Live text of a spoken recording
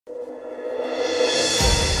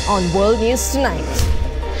on World News Tonight.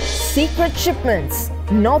 Secret shipments.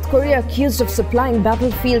 North Korea accused of supplying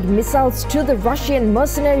battlefield missiles to the Russian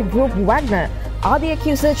mercenary group Wagner. Are the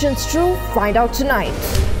accusations true? Find out tonight.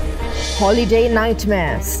 Holiday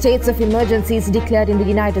nightmare. States of emergencies declared in the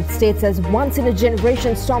United States as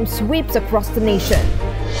once-in-a-generation storm sweeps across the nation.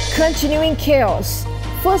 Continuing chaos.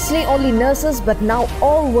 Firstly, only nurses, but now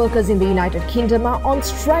all workers in the United Kingdom are on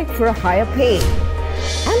strike for a higher pay.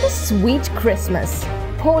 And a sweet Christmas.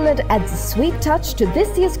 Poland adds a sweet touch to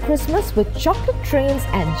this year's Christmas with chocolate trains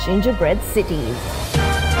and gingerbread cities.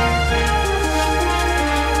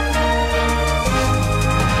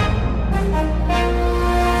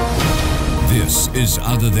 This is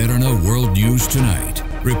Derana World News Tonight.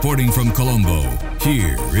 Reporting from Colombo,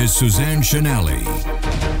 here is Suzanne Shanali.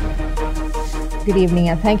 Good evening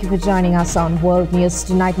and thank you for joining us on World News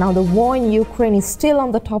Tonight. Now, the war in Ukraine is still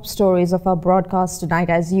on the top stories of our broadcast tonight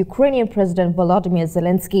as Ukrainian President Volodymyr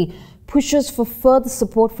Zelensky pushes for further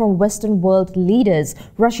support from Western world leaders.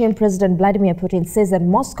 Russian President Vladimir Putin says that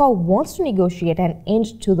Moscow wants to negotiate an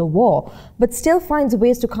end to the war, but still finds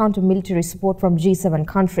ways to counter military support from G7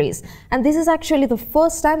 countries. And this is actually the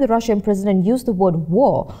first time the Russian president used the word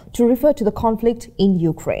war to refer to the conflict in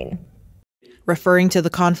Ukraine. Referring to the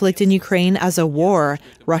conflict in Ukraine as a war,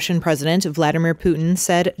 Russian President Vladimir Putin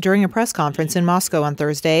said during a press conference in Moscow on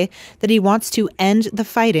Thursday that he wants to end the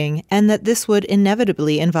fighting and that this would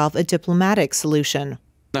inevitably involve a diplomatic solution.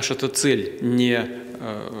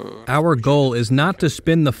 Our goal is not to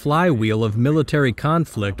spin the flywheel of military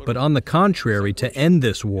conflict, but on the contrary, to end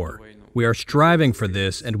this war. We are striving for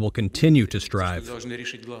this and will continue to strive.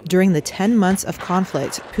 During the 10 months of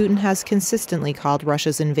conflict, Putin has consistently called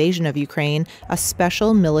Russia's invasion of Ukraine a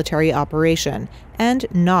special military operation and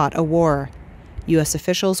not a war. U.S.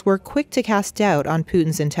 officials were quick to cast doubt on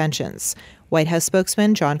Putin's intentions. White House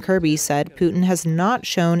spokesman John Kirby said Putin has not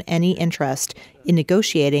shown any interest in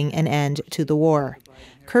negotiating an end to the war.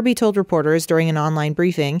 Kirby told reporters during an online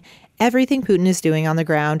briefing, "Everything Putin is doing on the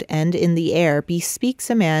ground and in the air bespeaks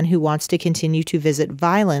a man who wants to continue to visit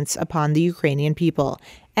violence upon the Ukrainian people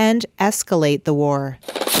and escalate the war."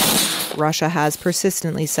 Russia has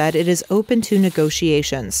persistently said it is open to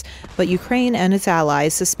negotiations, but Ukraine and its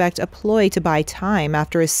allies suspect a ploy to buy time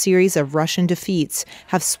after a series of Russian defeats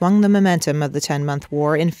have swung the momentum of the 10-month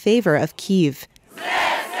war in favor of Kyiv.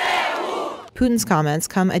 Putin's comments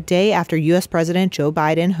come a day after U.S. President Joe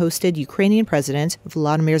Biden hosted Ukrainian President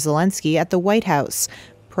Volodymyr Zelensky at the White House,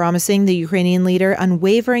 promising the Ukrainian leader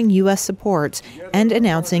unwavering U.S. support and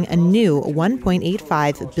announcing a new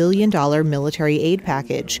 $1.85 billion military aid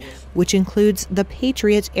package, which includes the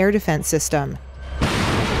Patriot air defense system.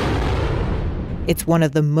 It's one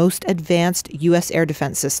of the most advanced U.S. air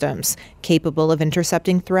defense systems, capable of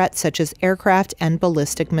intercepting threats such as aircraft and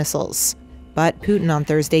ballistic missiles. But Putin on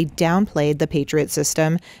Thursday downplayed the Patriot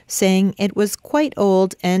system, saying it was quite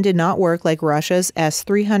old and did not work like Russia's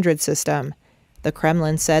S-300 system. The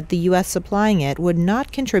Kremlin said the U.S. supplying it would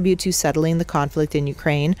not contribute to settling the conflict in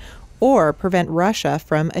Ukraine or prevent Russia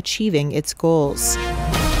from achieving its goals.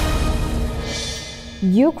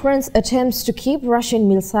 Ukraine's attempts to keep Russian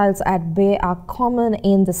missiles at bay are common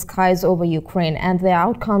in the skies over Ukraine, and their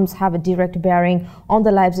outcomes have a direct bearing on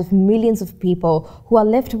the lives of millions of people who are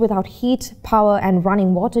left without heat, power and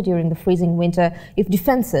running water during the freezing winter if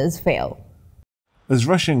defenses fail. As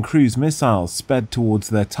Russian cruise missiles sped towards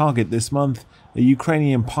their target this month, a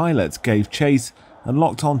Ukrainian pilot gave chase and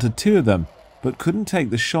locked onto two of them, but couldn't take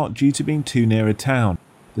the shot due to being too near a town.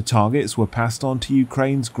 The targets were passed on to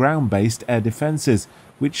Ukraine's ground-based air defences,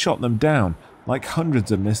 which shot them down, like hundreds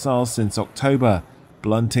of missiles since October,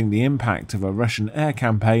 blunting the impact of a Russian air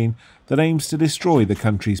campaign that aims to destroy the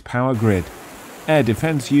country's power grid. Air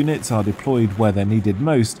defence units are deployed where they're needed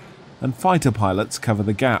most, and fighter pilots cover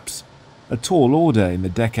the gaps. A tall order in the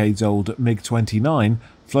decades-old MiG-29,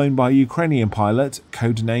 flown by a Ukrainian pilot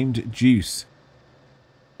codenamed Juice.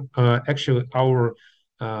 Actually, our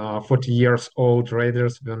 40-years-old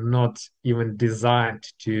raiders were not even designed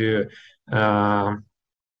to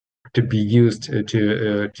be used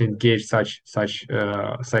to engage such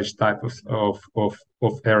type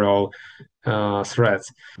of aerial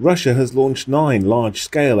threats. Russia has launched 9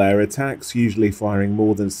 large-scale air attacks, usually firing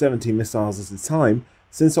more than 70 missiles at a time,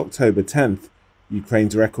 since October 10th.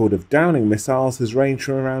 Ukraine's record of downing missiles has ranged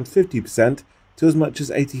from around 50% to as much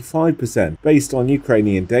as 85%, based on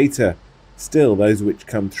Ukrainian data. Still, those which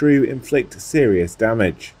come through inflict serious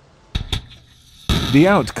damage. The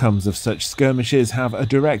outcomes of such skirmishes have a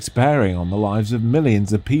direct bearing on the lives of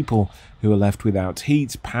millions of people who are left without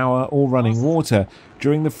heat, power or running water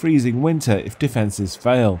during the freezing winter if defences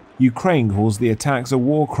fail. Ukraine calls the attacks a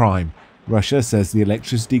war crime. Russia says the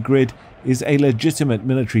electricity grid is a legitimate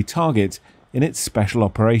military target in its special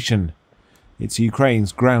operation. It's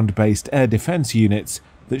Ukraine's ground-based air defense units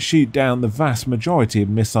that shoot down the vast majority of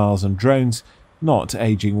missiles and drones, not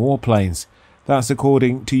aging warplanes. That's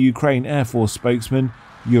according to Ukraine Air Force spokesman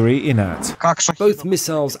Yuri Inat. Both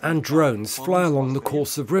missiles and drones fly along the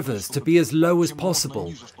course of rivers to be as low as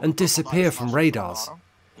possible and disappear from radars.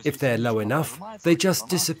 If they're low enough, they just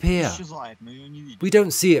disappear. We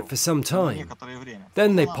don't see it for some time.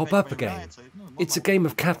 Then they pop up again. It's a game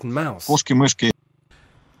of cat and mouse.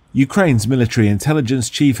 Ukraine's military intelligence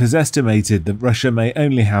chief has estimated that Russia may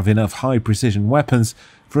only have enough high-precision weapons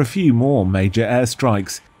for a few more major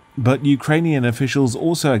airstrikes. But Ukrainian officials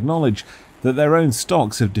also acknowledge that their own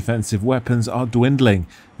stocks of defensive weapons are dwindling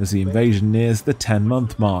as the invasion nears the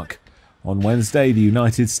 10-month mark. On Wednesday, the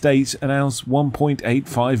United States announced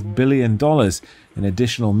 $1.85 billion in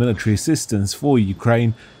additional military assistance for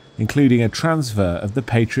Ukraine, including a transfer of the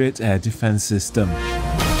Patriot air defense system.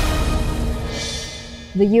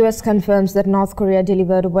 The U.S. confirms that North Korea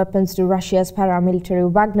delivered weapons to Russia's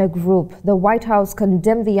paramilitary Wagner Group. The White House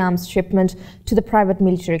condemned the arms shipment to the private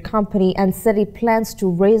military company and said it plans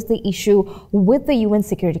to raise the issue with the UN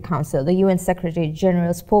Security Council. The UN Secretary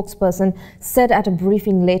General spokesperson said at a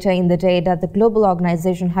briefing later in the day that the global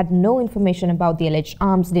organization had no information about the alleged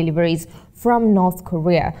arms deliveries from North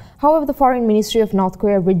Korea. However, the Foreign Ministry of North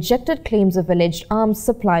Korea rejected claims of alleged arms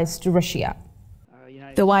supplies to Russia.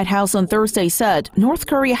 The White House on Thursday said North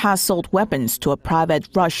Korea has sold weapons to a private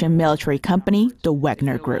Russian military company, the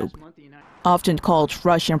Wagner Group. Often called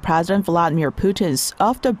Russian President Vladimir Putin's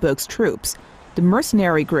off-the-books troops, the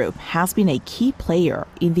mercenary group has been a key player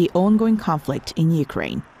in the ongoing conflict in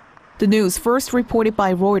Ukraine. The news, first reported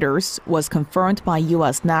by Reuters, was confirmed by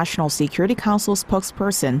U.S. National Security Council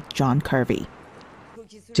spokesperson John Kirby.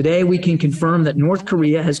 Today, we can confirm that North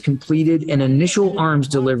Korea has completed an initial arms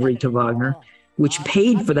delivery to Wagner, which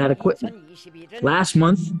paid for that equipment. Last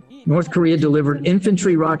month, North Korea delivered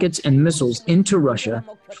infantry rockets and missiles into Russia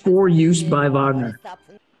for use by Wagner.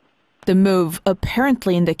 The move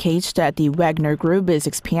apparently indicates that the Wagner Group is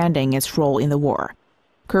expanding its role in the war.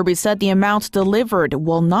 Kirby said the amount delivered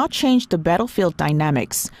will not change the battlefield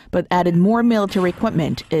dynamics, but added more military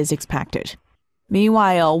equipment is expected.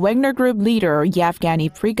 Meanwhile, Wagner Group leader Yevgeny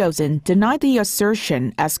Prigozhin denied the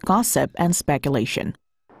assertion as gossip and speculation.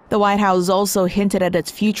 The White House also hinted at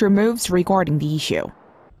its future moves regarding the issue.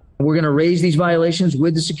 We're going to raise these violations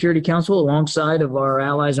with the Security Council alongside of our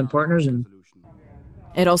allies and partners.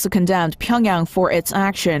 It also condemned Pyongyang for its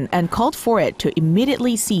action and called for it to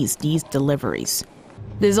immediately cease these deliveries.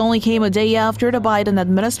 This only came a day after the Biden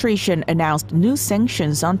administration announced new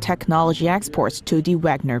sanctions on technology exports to the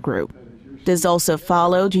Wagner Group. This also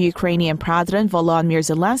followed Ukrainian President Volodymyr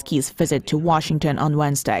Zelensky's visit to Washington on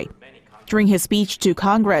Wednesday. During his speech to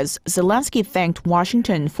Congress, Zelensky thanked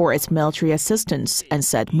Washington for its military assistance and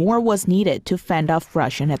said more was needed to fend off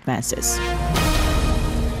Russian advances.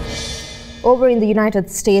 Over in the United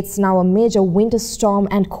States, now a major winter storm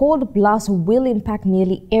and cold blast will impact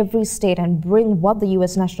nearly every state and bring what the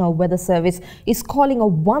U.S. National Weather Service is calling a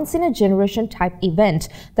once-in-a-generation type event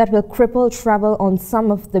that will cripple travel on some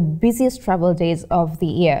of the busiest travel days of the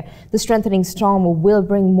year. The strengthening storm will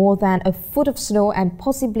bring more than a foot of snow and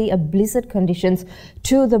possibly a blizzard conditions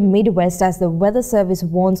to the Midwest as the Weather Service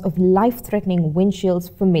warns of life-threatening wind chills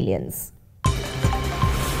for millions.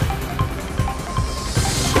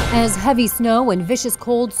 As heavy snow and vicious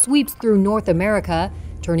cold sweeps through North America,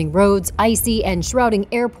 turning roads icy and shrouding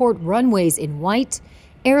airport runways in white,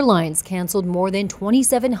 airlines canceled more than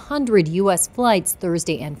 2,700 U.S. flights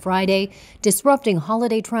Thursday and Friday, disrupting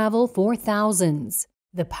holiday travel for thousands.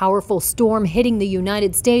 The powerful storm hitting the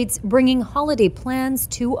United States, bringing holiday plans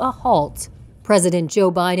to a halt. President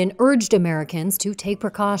Joe Biden urged Americans to take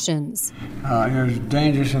precautions. It's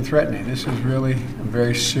dangerous and threatening. This is really a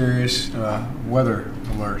very serious weather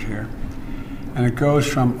alert here. And it goes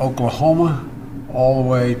from Oklahoma all the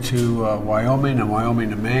way to Wyoming and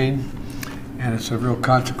Wyoming to Maine. And it's a real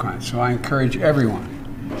consequence. So I encourage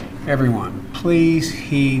everyone, please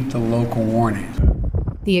heed the local warnings.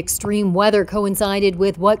 The extreme weather coincided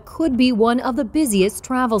with what could be one of the busiest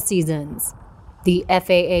travel seasons. The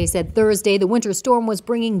FAA said Thursday the winter storm was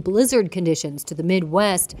bringing blizzard conditions to the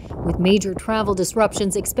Midwest, with major travel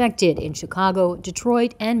disruptions expected in Chicago,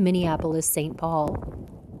 Detroit, and Minneapolis-St. Paul.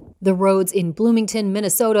 The roads in Bloomington,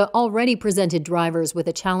 Minnesota already presented drivers with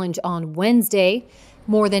a challenge on Wednesday.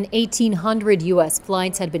 More than 1,800 U.S.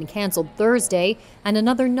 flights had been canceled Thursday, and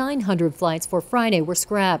another 900 flights for Friday were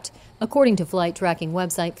scrapped, according to flight tracking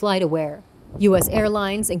website FlightAware. U.S.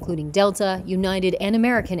 airlines, including Delta, United, and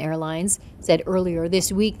American Airlines, said earlier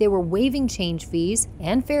this week they were waiving change fees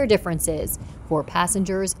and fare differences for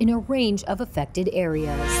passengers in a range of affected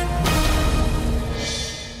areas.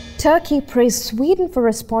 Turkey praised Sweden for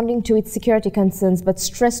responding to its security concerns but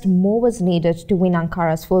stressed more was needed to win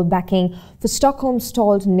Ankara's full backing for Stockholm's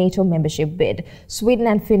stalled NATO membership bid. Sweden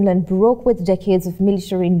and Finland broke with decades of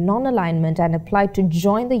military non-alignment and applied to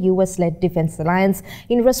join the US-led defense alliance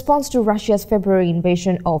in response to Russia's February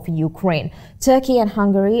invasion of Ukraine. Turkey and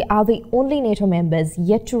Hungary are the only NATO members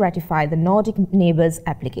yet to ratify the Nordic neighbors'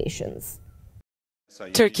 applications.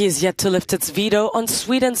 Turkey is yet to lift its veto on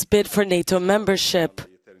Sweden's bid for NATO membership.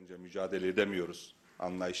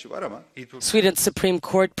 Sweden's Supreme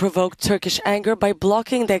Court provoked Turkish anger by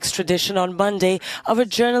blocking the extradition on Monday of a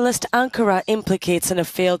journalist Ankara implicates in a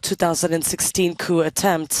failed 2016 coup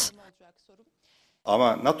attempt.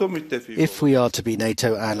 If we are to be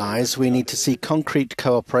NATO allies, we need to see concrete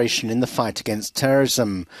cooperation in the fight against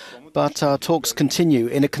terrorism. But our talks continue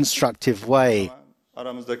in a constructive way.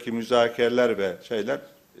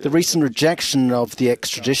 The recent rejection of the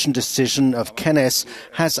extradition decision of Kenes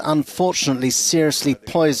has unfortunately seriously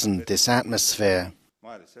poisoned this atmosphere.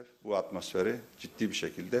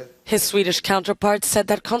 His Swedish counterpart said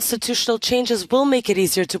that constitutional changes will make it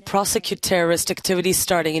easier to prosecute terrorist activities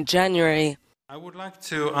starting in January. I would like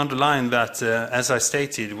to underline that, as I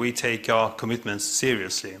stated, we take our commitments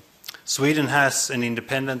seriously. Sweden has an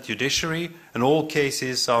independent judiciary, and all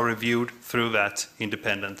cases are reviewed through that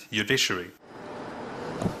independent judiciary.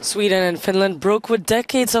 Sweden and Finland broke with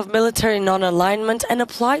decades of military non-alignment and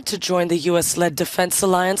applied to join the US-led defense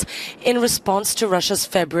alliance in response to Russia's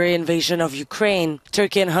February invasion of Ukraine.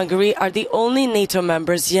 Turkey and Hungary are the only NATO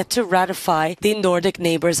members yet to ratify the Nordic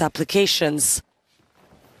neighbors' applications.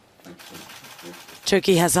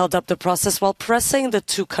 Turkey has held up the process while pressing the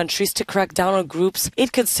two countries to crack down on groups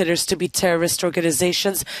it considers to be terrorist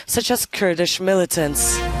organizations such as Kurdish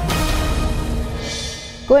militants.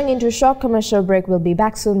 Going into a short commercial break, we'll be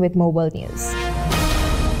back soon with more world news.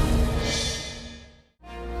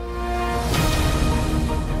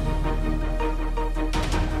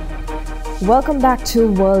 Welcome back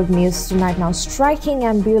to World News Tonight. Now, striking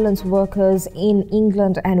ambulance workers in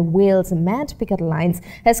England and Wales manned picket lines,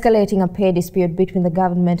 escalating a pay dispute between the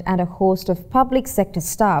government and a host of public sector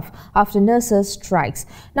staff after nurses' strikes.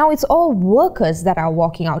 Now, it's all workers that are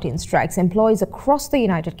walking out in strikes. Employees across the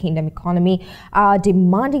United Kingdom economy are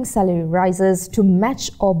demanding salary rises to match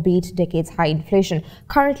or beat decades-high inflation,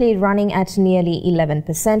 currently running at nearly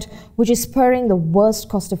 11%, which is spurring the worst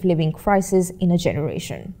cost of living crisis in a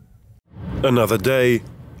generation. Another day,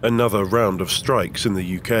 another round of strikes in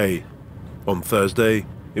the UK. On Thursday,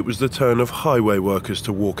 it was the turn of highway workers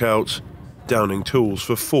to walk out, downing tools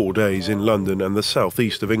for 4 days in London and the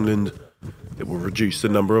southeast of England. It will reduce the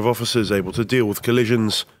number of officers able to deal with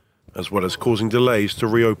collisions, as well as causing delays to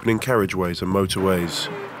reopening carriageways and motorways.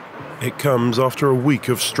 It comes after a week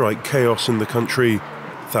of strike chaos in the country.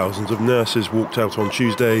 Thousands of nurses walked out on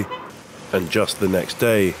Tuesday, and just the next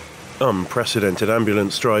day, unprecedented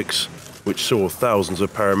ambulance strikes, which saw thousands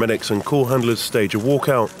of paramedics and call handlers stage a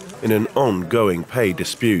walkout in an ongoing pay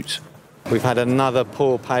dispute. We've had another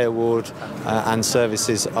poor pay award and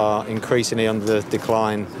services are increasingly on the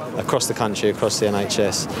decline across the country, across the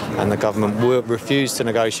NHS, and the government will refuse to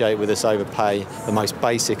negotiate with us over pay, the most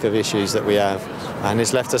basic of issues that we have, and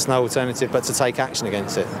it's left us no alternative but to take action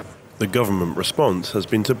against it. The government response has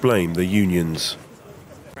been to blame the unions.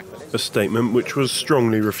 A statement which was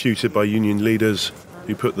strongly refuted by union leaders,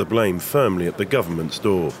 who put the blame firmly at the government's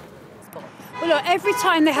door. Well, look, every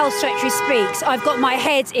time the Health Secretary speaks, I've got my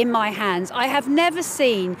head in my hands. I have never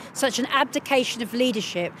seen such an abdication of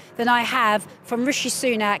leadership than I have from Rishi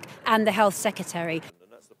Sunak and the Health Secretary.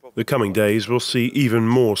 The coming days will see even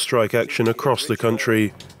more strike action across the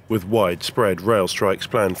country, with widespread rail strikes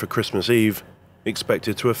planned for Christmas Eve,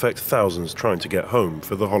 expected to affect thousands trying to get home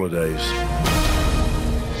for the holidays.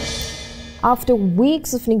 After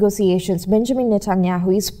weeks of negotiations, Benjamin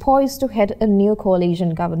Netanyahu is poised to head a new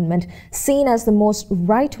coalition government seen as the most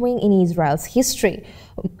right-wing in Israel's history.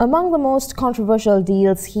 Among the most controversial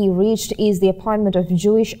deals he reached is the appointment of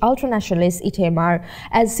Jewish ultranationalist Itamar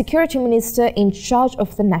as security minister in charge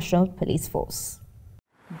of the National Police Force.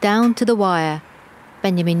 Down to the wire.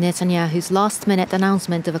 Benjamin Netanyahu's last-minute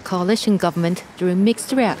announcement of a coalition government drew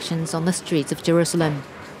mixed reactions on the streets of Jerusalem.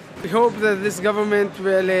 We hope that this government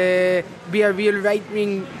will be a real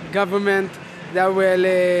right-wing government that will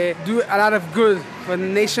do a lot of good for the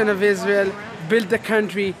nation of Israel, build the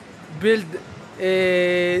country, build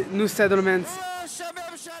new settlements.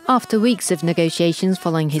 After weeks of negotiations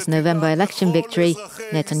following his November election victory,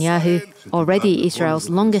 Netanyahu, already Israel's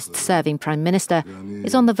longest-serving prime minister,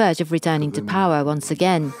 is on the verge of returning to power once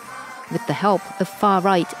again, with the help of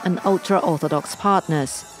far-right and ultra-Orthodox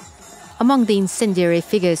partners. Among the incendiary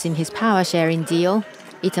figures in his power-sharing deal,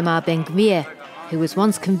 Itamar Ben-Gvir, who was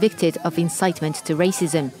once convicted of incitement to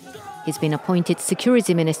racism. He's been appointed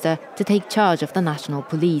security minister to take charge of the national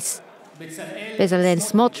police. Bezalel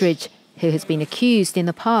Smotrich, who has been accused in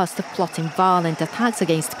the past of plotting violent attacks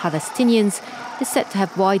against Palestinians, is said to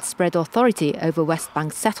have widespread authority over West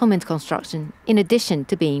Bank settlement construction, in addition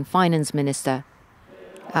to being finance minister.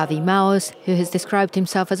 Avi Maoz, who has described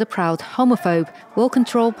himself as a proud homophobe, will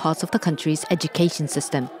control parts of the country's education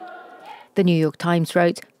system. The New York Times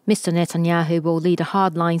wrote, Mr. Netanyahu will lead a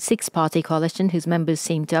hardline six-party coalition whose members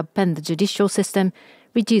seem to upend the judicial system,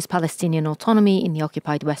 reduce Palestinian autonomy in the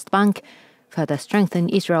occupied West Bank, further strengthen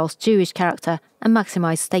Israel's Jewish character and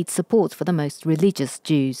maximize state support for the most religious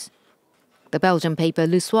Jews. The Belgian paper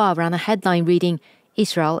Le Soir ran a headline reading,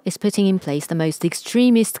 Israel is putting in place the most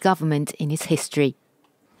extremist government in its history.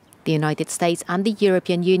 The United States and the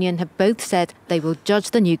European Union have both said they will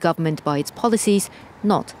judge the new government by its policies,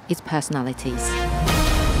 not its personalities.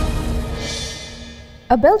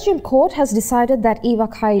 A Belgian court has decided that Eva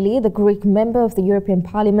Kaili, the Greek member of the European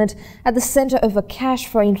Parliament at the center of a cash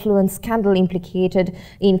for influence scandal implicated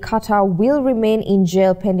in Qatar, will remain in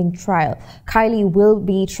jail pending trial. Kaili will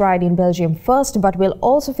be tried in Belgium first, but will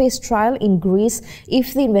also face trial in Greece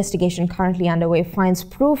if the investigation currently underway finds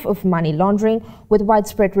proof of money laundering, with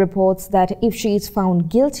widespread reports that if she is found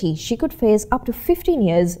guilty, she could face up to 15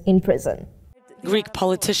 years in prison. Greek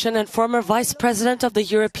politician and former vice president of the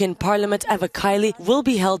European Parliament Eva Kaili will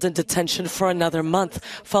be held in detention for another month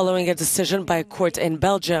following a decision by a court in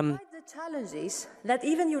Belgium. That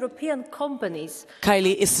even European companies...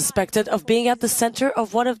 Kaili is suspected of being at the center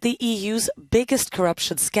of one of the EU's biggest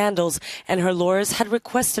corruption scandals, and her lawyers had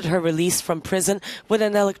requested her release from prison with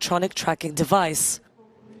an electronic tracking device.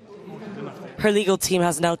 Her legal team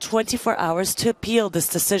has now 24 hours to appeal this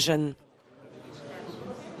decision.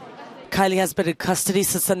 Kaili has been in custody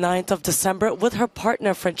since the 9th of December with her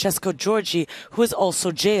partner Francesco Giorgi, who is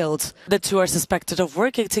also jailed. The two are suspected of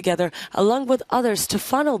working together, along with others, to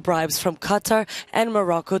funnel bribes from Qatar and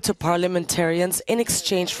Morocco to parliamentarians in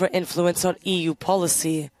exchange for influence on EU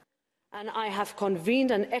policy. And I have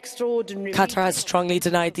convened an extraordinary... Qatar has strongly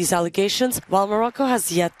denied these allegations, while Morocco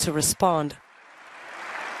has yet to respond.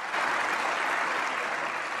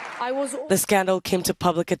 The scandal came to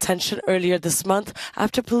public attention earlier this month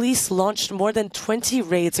after police launched more than 20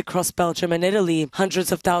 raids across Belgium and Italy.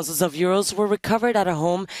 Hundreds of thousands of euros were recovered at a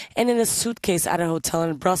home and in a suitcase at a hotel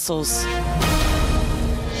in Brussels.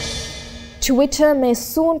 Twitter may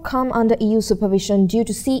soon come under EU supervision due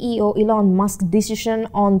to CEO Elon Musk's decision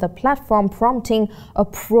on the platform, prompting a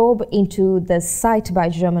probe into the site by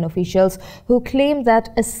German officials who claim that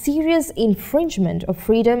a serious infringement of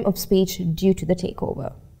freedom of speech due to the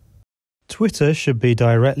takeover. Twitter should be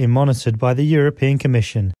directly monitored by the European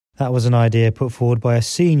Commission. That was an idea put forward by a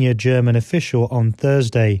senior German official on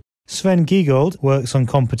Thursday. Sven Giegold works on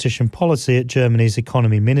competition policy at Germany's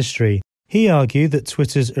economy ministry. He argued that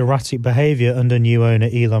Twitter's erratic behaviour under new owner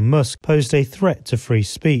Elon Musk posed a threat to free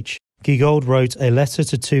speech. Giegold wrote a letter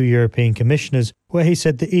to 2 European commissioners where he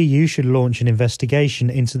said the EU should launch an investigation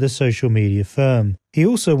into the social media firm. He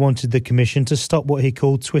also wanted the Commission to stop what he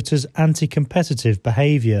called Twitter's anti-competitive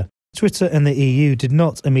behaviour. Twitter and the EU did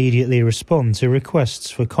not immediately respond to requests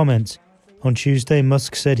for comment. On Tuesday,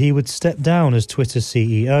 Musk said he would step down as Twitter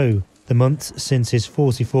CEO. The months since his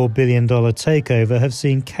 $44 billion takeover have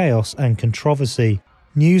seen chaos and controversy.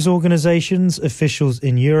 News organisations, officials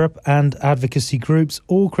in Europe and advocacy groups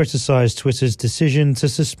all criticised Twitter's decision to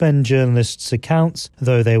suspend journalists' accounts,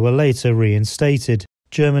 though they were later reinstated.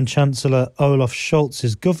 German Chancellor Olaf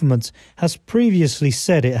Scholz's government has previously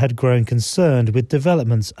said it had grown concerned with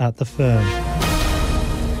developments at the firm.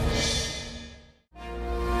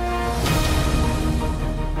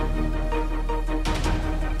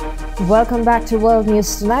 Welcome back to World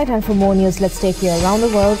News Tonight, and for more news, let's take you around the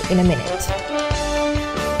world in a minute.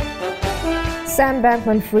 Sam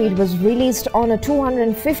Bankman-Fried was released on a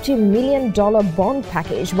 $250 million bond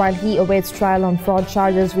package while he awaits trial on fraud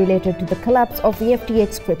charges related to the collapse of the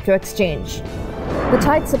FTX crypto exchange. The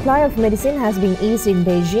tight supply of medicine has been eased in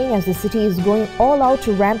Beijing as the city is going all out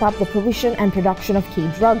to ramp up the provision and production of key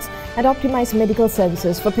drugs and optimize medical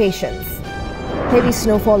services for patients. Heavy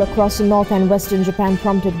snowfall across north and western Japan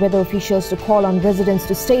prompted weather officials to call on residents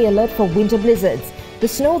to stay alert for winter blizzards. The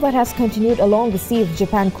snow that has continued along the Sea of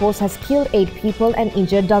Japan coast has killed 8 people and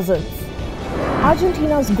injured dozens.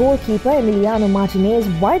 Argentina's goalkeeper Emiliano Martinez,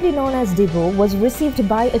 widely known as Dibu, was received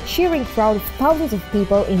by a cheering crowd of thousands of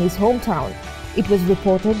people in his hometown. It was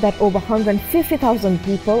reported that over 150,000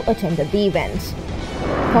 people attended the event.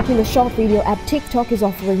 Popular short video app TikTok is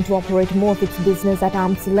offering to operate more of its business at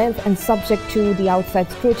arm's length and subject to the outside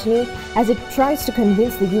scrutiny as it tries to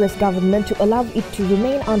convince the US government to allow it to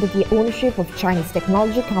remain under the ownership of Chinese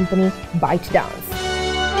technology company ByteDance.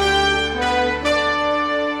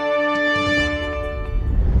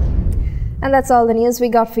 And that's all the news we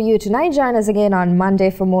got for you tonight. Join us again on Monday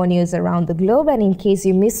for more news around the globe. And in case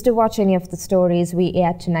you missed to watch any of the stories we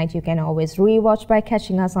aired tonight, you can always rewatch by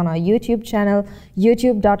catching us on our YouTube channel,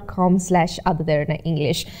 youtube.com/Derana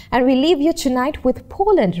English. And we leave you tonight with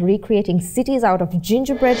Poland recreating cities out of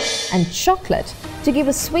gingerbread and chocolate to give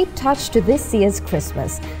a sweet touch to this year's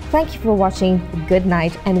Christmas. Thank you for watching. Good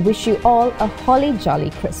night and wish you all a holly jolly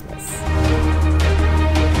Christmas.